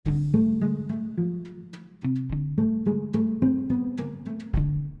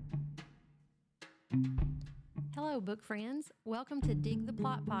book friends. Welcome to Dig the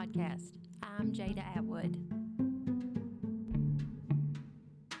Plot podcast. I'm Jada Atwood.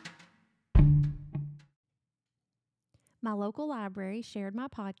 My local library shared my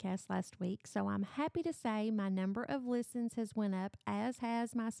podcast last week, so I'm happy to say my number of listens has went up, as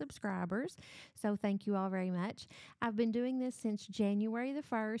has my subscribers. So thank you all very much. I've been doing this since January the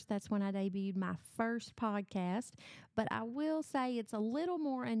 1st. That's when I debuted my first podcast. But I will say it's a little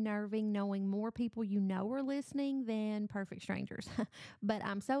more unnerving knowing more people you know are listening than perfect strangers. But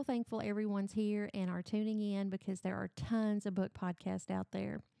I'm so thankful everyone's here and are tuning in because there are tons of book podcasts out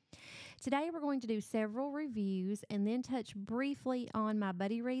there. Today we're going to do several reviews and then touch briefly on my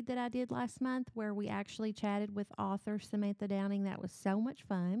buddy read that I did last month where we actually chatted with author Samantha Downing. That was so much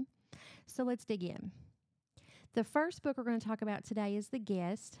fun. So let's dig in. The first book we're going to talk about today is The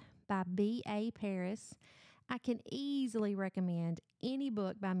Guest by B.A. Paris. I can easily recommend any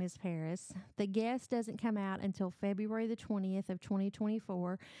book by Ms. Paris. The Guest doesn't come out until February the 20th of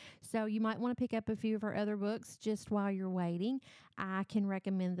 2024, so you might want to pick up a few of her other books just while you're waiting. I can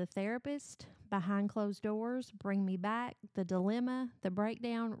recommend The Therapist, Behind Closed Doors, Bring Me Back, The Dilemma, The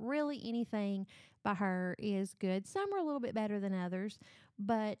Breakdown. Really anything by her is good. Some are a little bit better than others,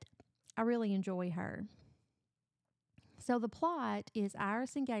 but I really enjoy her. So the plot is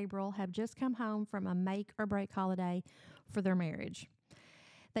Iris and Gabriel have just come home from a make or break holiday for their marriage.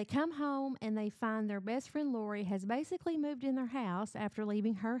 They come home and they find their best friend Lori has basically moved in their house after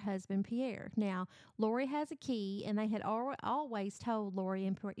leaving her husband Pierre. Now, Lori has a key and they had always told Lori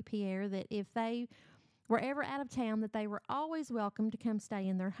and Pierre that if they were ever out of town that they were always welcome to come stay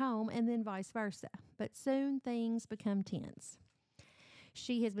in their home and then vice versa. But soon things become tense.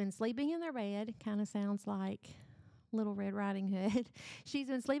 She has been sleeping in their bed, kind of sounds like Little Red Riding Hood. She's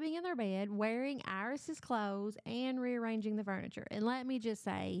been sleeping in their bed, wearing Iris's clothes, and rearranging the furniture. And let me just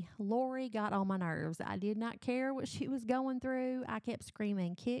say, Lori got on my nerves. I did not care what she was going through. I kept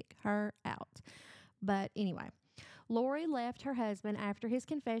screaming, kick her out. But anyway, Lori left her husband after his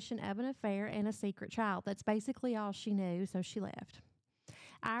confession of an affair and a secret child. That's basically all she knew, so she left.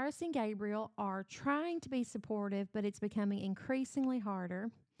 Iris and Gabriel are trying to be supportive, but it's becoming increasingly harder.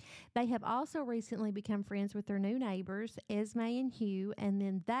 They have also recently become friends with their new neighbors, Esme and Hugh, and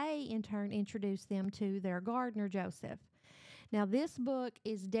then they, in turn, introduce them to their gardener, Joseph. Now, this book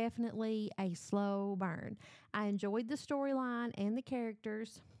is definitely a slow burn. I enjoyed the storyline and the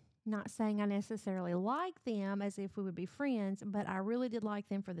characters. Not saying I necessarily like them as if we would be friends, but I really did like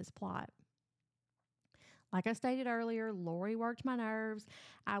them for this plot. Like I stated earlier, Lori worked my nerves.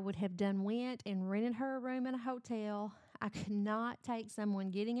 I would have went and rented her a room in a hotel. I could not take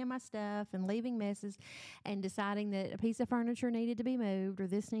someone getting in my stuff and leaving messes and deciding that a piece of furniture needed to be moved or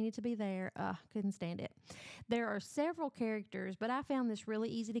this needed to be there. Couldn't stand it. There are several characters, but I found this really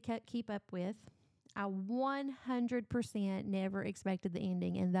easy to keep up with. I 100% never expected the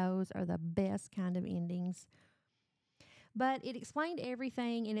ending, and those are the best kind of endings. But it explained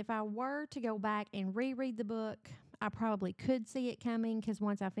everything, and if I were to go back and reread the book, I probably could see it coming because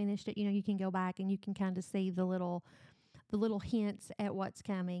once I finished it, you can go back and you can kind of see the little hints at what's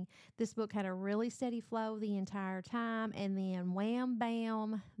coming. This book had a really steady flow the entire time, and then wham,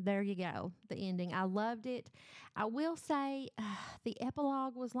 bam, there you go, the ending. I loved it. I will say the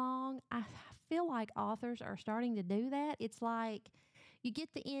epilogue was long. I feel like authors are starting to do that. It's like you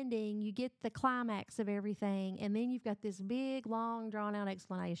get the ending, you get the climax of everything, and then you've got this big, long, drawn-out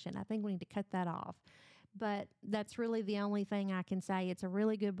explanation. I think we need to cut that off. But that's really the only thing I can say. It's a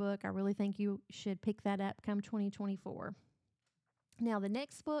really good book. I really think you should pick that up come 2024. Now, the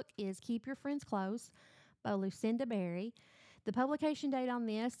next book is Keep Your Friends Close by Lucinda Berry. The publication date on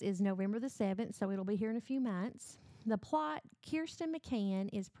this is November the 7th, so it'll be here in a few months. The plot, Kirsten McCann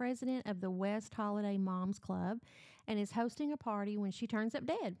is president of the West Holiday Moms Club and is hosting a party when she turns up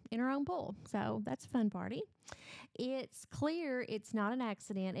dead in her own pool. So that's a fun party. It's clear it's not an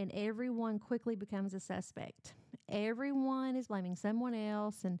accident, and everyone quickly becomes a suspect. Everyone is blaming someone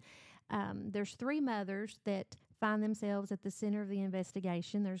else, and there's three mothers that find themselves at the center of the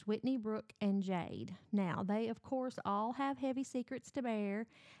investigation. There's Whitney, Brooke, and Jade. Now, they, of course, all have heavy secrets to bear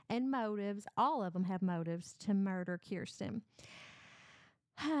and motives. All of them have motives to murder Kirsten.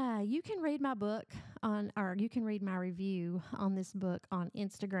 You can read my book you can read my review on this book on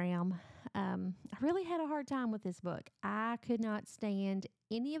Instagram. I really had a hard time with this book. I could not stand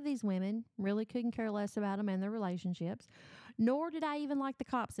any of these women, really couldn't care less about them and their relationships, nor did I even like the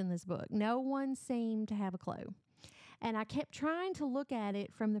cops in this book. No one seemed to have a clue. And I kept trying to look at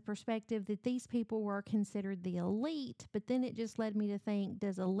it from the perspective that these people were considered the elite, but then it just led me to think,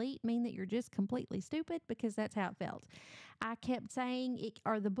 does elite mean that you're just completely stupid? Because that's how it felt. I kept saying,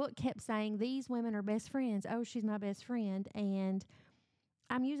 or the book kept saying, these women are best friends. Oh, she's my best friend. And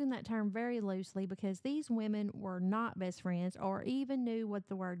I'm using that term very loosely because these women were not best friends or even knew what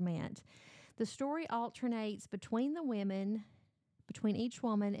the word meant. The story alternates between the women, between each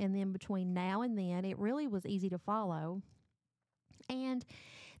woman, and then between now and then. It really was easy to follow. And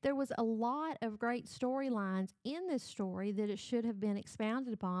there was a lot of great storylines in this story that it should have been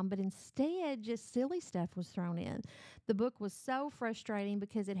expounded upon, but instead, just silly stuff was thrown in. The book was so frustrating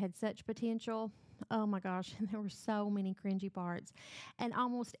because it had such potential. Oh my gosh, and there were so many cringy parts. And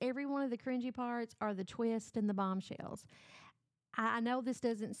almost every one of the cringy parts are the twist and the bombshells. I know this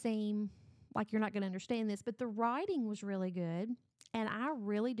doesn't seem like you're not going to understand this, but the writing was really good. And I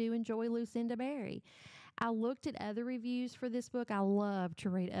really do enjoy Lucinda Berry. I looked at other reviews for this book. I love to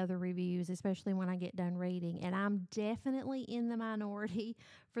read other reviews, especially when I get done reading. And I'm definitely in the minority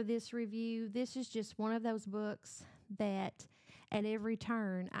for this review. This is just one of those books that at every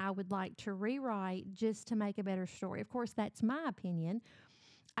turn I would like to rewrite just to make a better story. Of course, that's my opinion.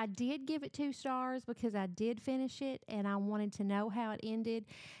 I did give it 2 stars because I did finish it and I wanted to know how it ended.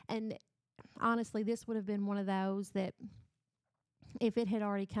 And honestly, this would have been one of those that if it had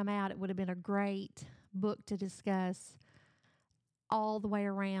already come out, it would have been a great book to discuss all the way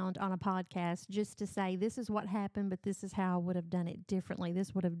around on a podcast, just to say this is what happened, but this is how I would have done it differently.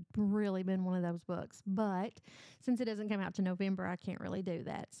 This would have really been one of those books. But since it doesn't come out to November, I can't really do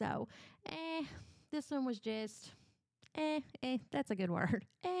that. So, this one was just, that's a good word.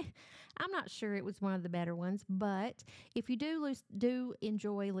 I'm not sure it was one of the better ones, but if you do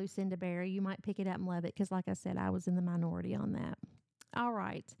enjoy Lucinda Berry, you might pick it up and love it because, like I said, I was in the minority on that. All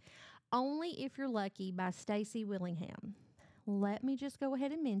right. Only If You're Lucky by Stacy Willingham. Let me just go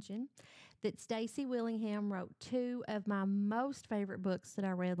ahead and mention that Stacy Willingham wrote 2 of my most favorite books that I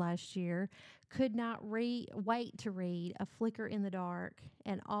read last year. Could not wait to read A Flicker in the Dark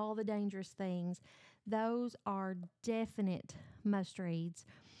and All the Dangerous Things. Those are definite must-reads.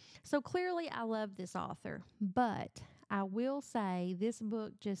 So clearly I love this author, but I will say this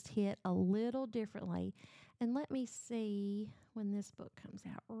book just hit a little differently. And let me see when this book comes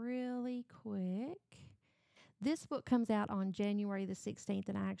out really quick. This book comes out on January the 16th,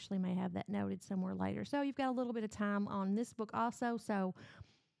 and I actually may have that noted somewhere later. So you've got a little bit of time on this book also, so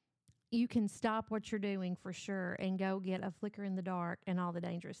you can stop what you're doing for sure and go get A Flicker in the Dark and All the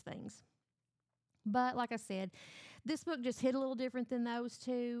Dangerous Things. But like I said, this book just hit a little different than those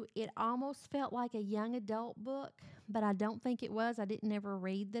 2. It almost felt like a young adult book, but I don't think it was. I didn't ever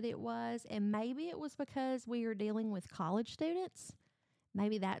read that it was. And maybe it was because we are dealing with college students.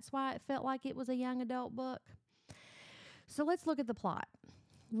 Maybe that's why it felt like it was a young adult book. So let's look at the plot.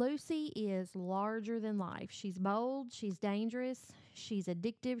 Lucy is larger than life. She's bold, she's dangerous, she's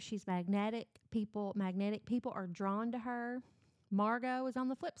addictive, she's magnetic. People are drawn to her. Margot is on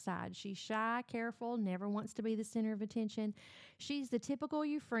the flip side. She's shy, careful, never wants to be the center of attention. She's the typical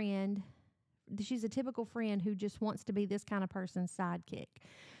friend. She's a typical friend who just wants to be this kind of person's sidekick.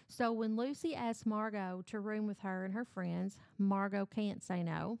 So when Lucy asks Margot to room with her and her friends, Margot can't say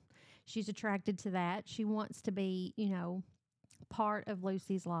no. She's attracted to that. She wants to be, part of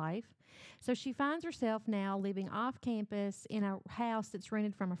Lucy's life. So she finds herself now living off campus in a house that's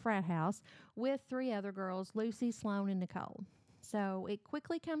rented from a frat house with 3 other girls, Lucy, Sloane, and Nicole. So it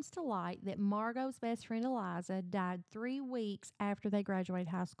quickly comes to light that Margot's best friend Eliza died 3 weeks after they graduated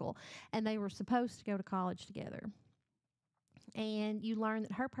high school, and they were supposed to go to college together. And you learn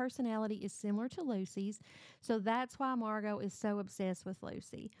that her personality is similar to Lucy's, so that's why Margot is so obsessed with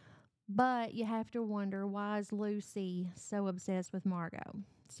Lucy. But you have to wonder, why is Lucy so obsessed with Margot?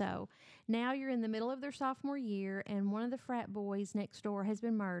 So now you're in the middle of their sophomore year, and one of the frat boys next door has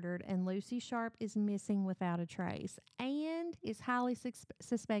been murdered, and Lucy Sharp is missing without a trace and is highly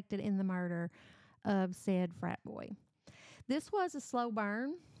suspected in the murder of said frat boy. This was a slow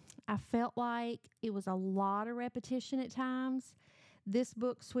burn. I felt like it was a lot of repetition at times. This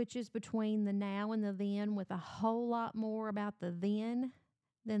book switches between the now and the then with a whole lot more about the then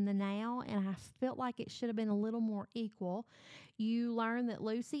than the now, and I felt like it should have been a little more equal. You learn that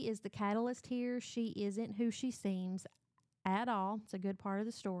Lucy is the catalyst here. She isn't who she seems at all. It's a good part of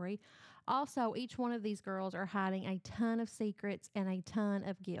the story. Also, each one of these girls are hiding a ton of secrets and a ton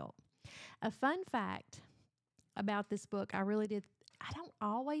of guilt. A fun fact about this book, I don't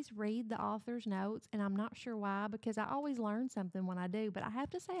always read the author's notes, and I'm not sure why, because I always learn something when I do, but I have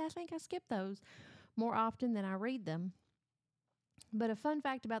to say I think I skip those more often than I read them. But a fun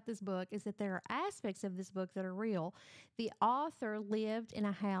fact about this book is that there are aspects of this book that are real. The author lived in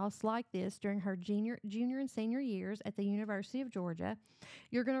a house like this during her junior and senior years at the University of Georgia.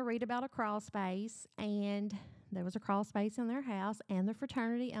 You're going to read about a crawl space, and there was a crawl space in their house, and the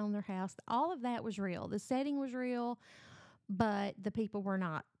fraternity owned their house. All of that was real. The setting was real, but the people were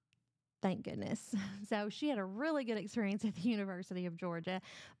not. Thank goodness. So she had a really good experience at the University of Georgia,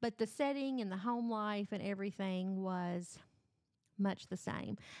 but the setting and the home life and everything was much the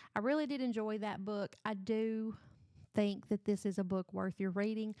same. I really did enjoy that book. I do think that this is a book worth your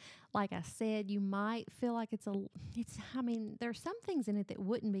reading. Like I said, you might feel like I mean, there's some things in it that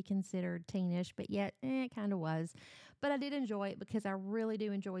wouldn't be considered teenish, but yet it kind of was. But I did enjoy it because I really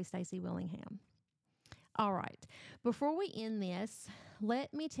do enjoy Stacy Willingham. All right. Before we end this,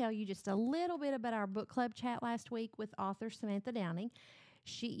 let me tell you just a little bit about our book club chat last week with author Samantha Downing.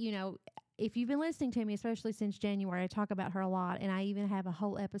 She, if you've been listening to me, especially since January, I talk about her a lot, and I even have a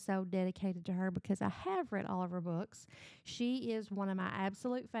whole episode dedicated to her because I have read all of her books. She is one of my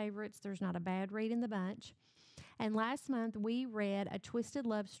absolute favorites. There's not a bad read in the bunch. And last month, we read A Twisted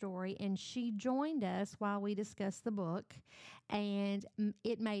Love Story, and she joined us while we discussed the book, and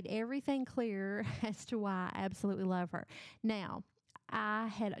it made everything clear as to why I absolutely love her. Now, I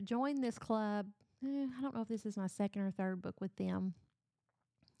had joined this club, I don't know if this is my second or third book with them.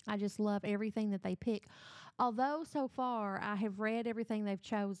 I just love everything that they pick. Although so far I have read everything they've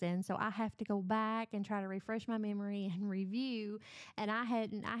chosen, so I have to go back and try to refresh my memory and review. And I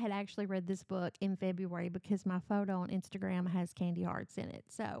had actually read this book in February because my photo on Instagram has candy hearts in it.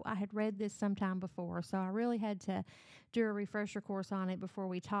 So I had read this sometime before, so I really had to do a refresher course on it before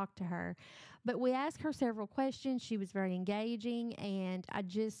we talked to her. But we asked her several questions. She was very engaging, and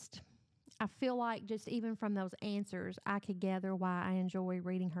I feel like just even from those answers, I could gather why I enjoy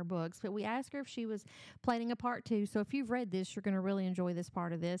reading her books. But we asked her if she was planning a part two. So if you've read this, you're going to really enjoy this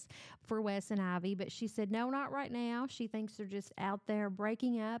part of this for Wes and Ivy. But she said, no, not right now. She thinks they're just out there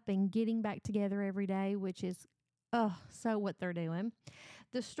breaking up and getting back together every day, which is, so what they're doing.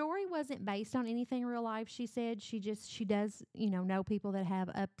 The story wasn't based on anything real life, she said. She does, know people that have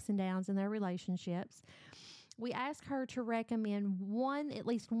ups and downs in their relationships. We asked her to recommend at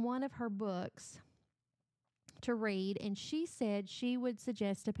least one of her books to read, and she said she would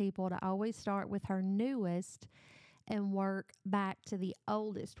suggest to people to always start with her newest and work back to the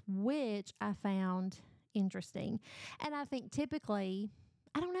oldest, which I found interesting. And I think typically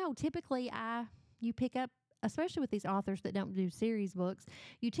you pick up, especially with these authors that don't do series books,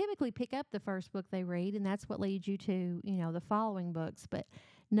 you typically pick up the first book they read, and that's what leads you to, the following books. But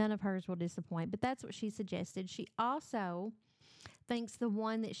none of hers will disappoint. But that's what she suggested. She also thinks the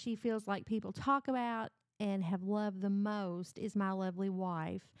one that she feels like people talk about and have loved the most is My Lovely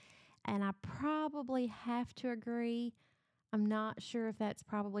Wife. And I probably have to agree. I'm not sure if that's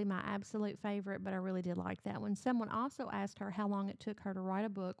probably my absolute favorite, but I really did like that one. Someone also asked her how long it took her to write a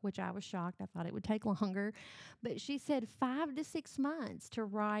book, which I was shocked. I thought it would take longer. But she said 5 to 6 months to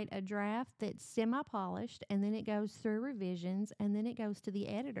write a draft that's semi-polished, and then it goes through revisions, and then it goes to the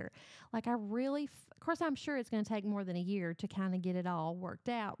editor. Like of course, I'm sure it's going to take more than a year to kind of get it all worked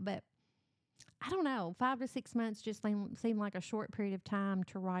out, but I don't know, 5 to 6 months just seem like a short period of time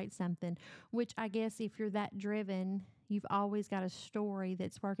to write something, which I guess if you're that driven, you've always got a story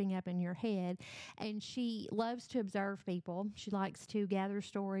that's working up in your head. And she loves to observe people. She likes to gather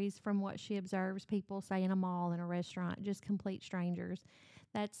stories from what she observes people, say in a mall, in a restaurant, just complete strangers.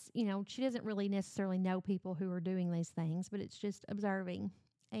 That's, she doesn't really necessarily know people who are doing these things, but it's just observing.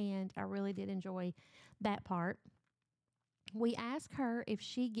 And I really did enjoy that part. We ask her if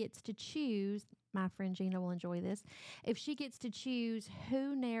she gets to choose, my friend Gina will enjoy this, if she gets to choose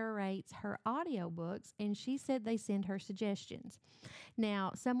who narrates her audiobooks, and she said they send her suggestions.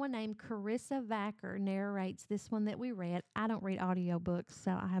 Now, someone named Carissa Vacker narrates this one that we read. I don't read audiobooks,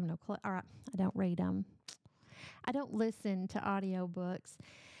 so I have no clue. Or I don't read them. I don't listen to audiobooks,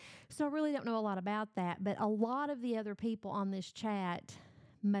 so I really don't know a lot about that. But a lot of the other people on this chat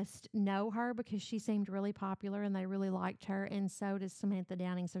must know her because she seemed really popular and they really liked her, and so does Samantha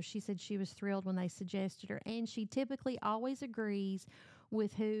Downing. So she said she was thrilled when they suggested her, and she typically always agrees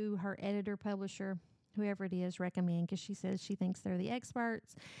with who her editor, publisher, whoever it is, recommend, because she says she thinks they're the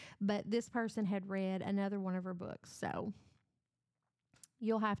experts. But this person had read another one of her books, so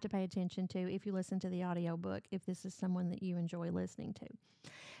you'll have to pay attention to if you listen to the audiobook if this is someone that you enjoy listening to.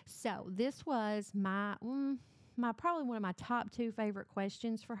 So this was my my probably one of my top two favorite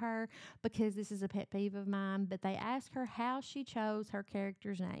questions for her, because this is a pet peeve of mine. But they ask her how she chose her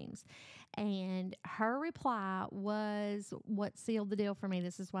characters' names, and her reply was what sealed the deal for me.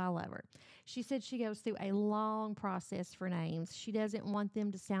 This is why I love her. She said she goes through a long process for names. She doesn't want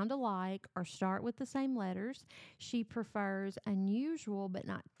them to sound alike or start with the same letters. She prefers unusual but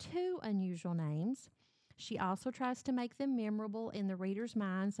not too unusual names. She also tries to make them memorable in the reader's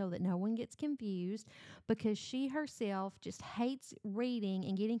mind so that no one gets confused, because she herself just hates reading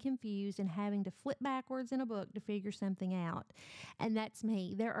and getting confused and having to flip backwards in a book to figure something out. And that's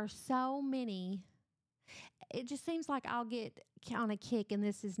me. There are so many. It just seems like I'll get on a kick, and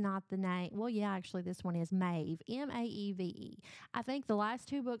this is not the name. Well, yeah, actually, this one is Maeve, Maeve. I think the last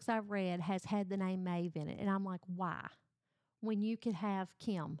two books I've read has had the name Maeve in it, and I'm like, why? When you could have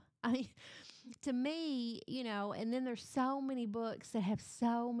Kim. I mean, to me, and then there's so many books that have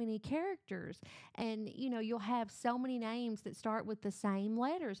so many characters, and you'll have so many names that start with the same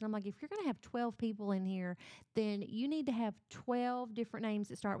letters. And I'm like, if you're going to have 12 people in here, then you need to have 12 different names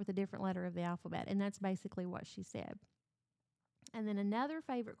that start with a different letter of the alphabet. And that's basically what she said. And then another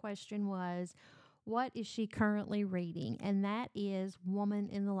favorite question was, what is she currently reading? And that is Woman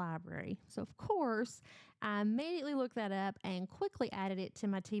in the Library. So, of course, I immediately looked that up and quickly added it to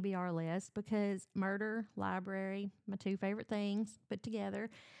my TBR list, because murder, library, my two favorite things put together.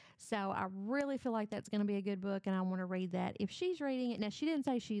 So I really feel like that's going to be a good book, and I want to read that if she's reading it. Now, she didn't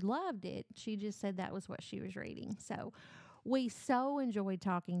say she loved it. She just said that was what she was reading. So we so enjoyed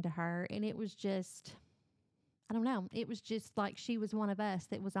talking to her, and it was just... I don't know. It was just like she was one of us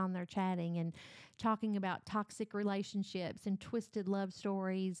that was on there chatting and talking about toxic relationships and twisted love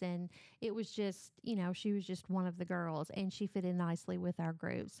stories. And it was just, she was just one of the girls, and she fit in nicely with our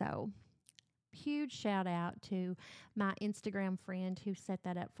group. So huge shout out to my Instagram friend who set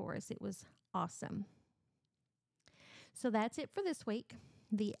that up for us. It was awesome. So that's it for this week.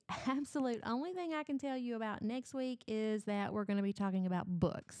 The absolute only thing I can tell you about next week is that we're going to be talking about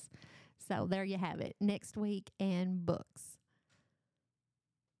books. So there you have it. Next week and books.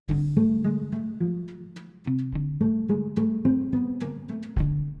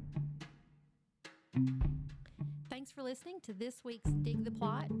 Thanks for listening to this week's Dig the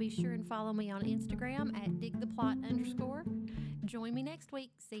Plot. Be sure and follow me on Instagram at digtheplot_. Join me next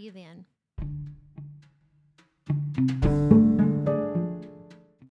week. See you then.